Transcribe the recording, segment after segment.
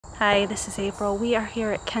Hi, this is April. We are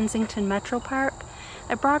here at Kensington Metropark.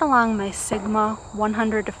 I brought along my Sigma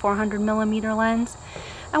 100 to 400 millimeter lens.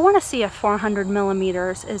 I want to see if 400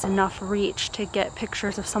 millimeters is enough reach to get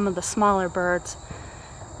pictures of some of the smaller birds.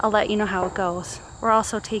 I'll let you know how it goes. We're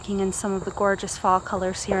also taking in some of the gorgeous fall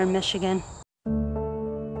colors here in Michigan.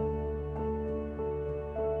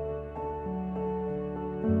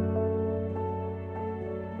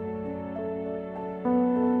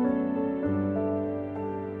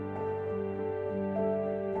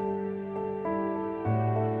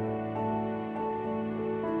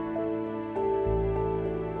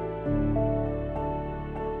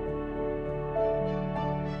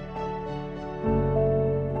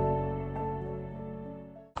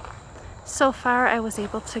 So far I was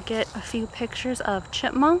able to get a few pictures of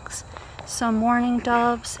chipmunks, some mourning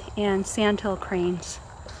doves, and sandhill cranes.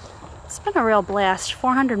 It's been a real blast.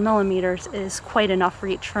 400 millimeters is quite enough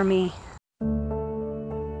reach for me.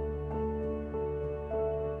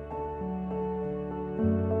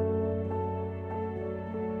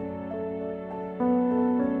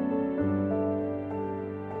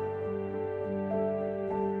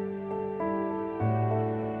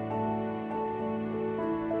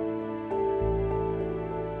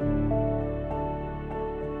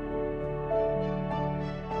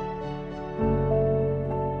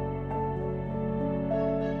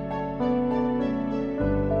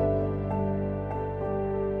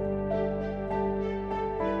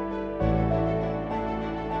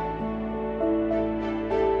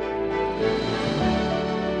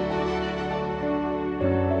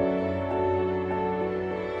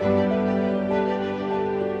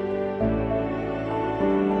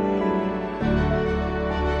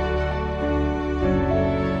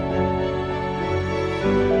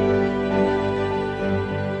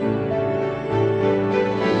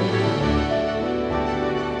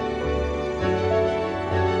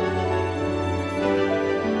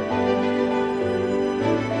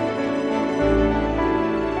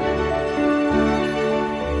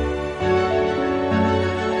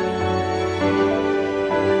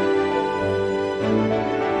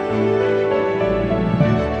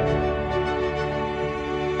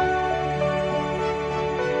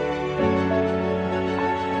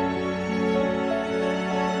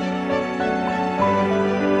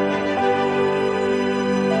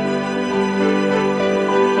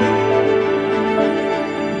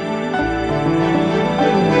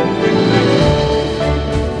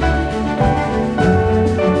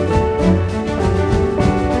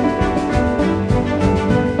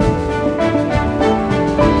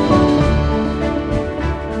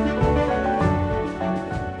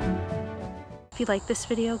 If you like this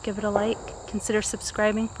video, give it a like. Consider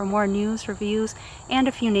subscribing for more news, reviews, and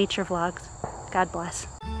a few nature vlogs. God bless.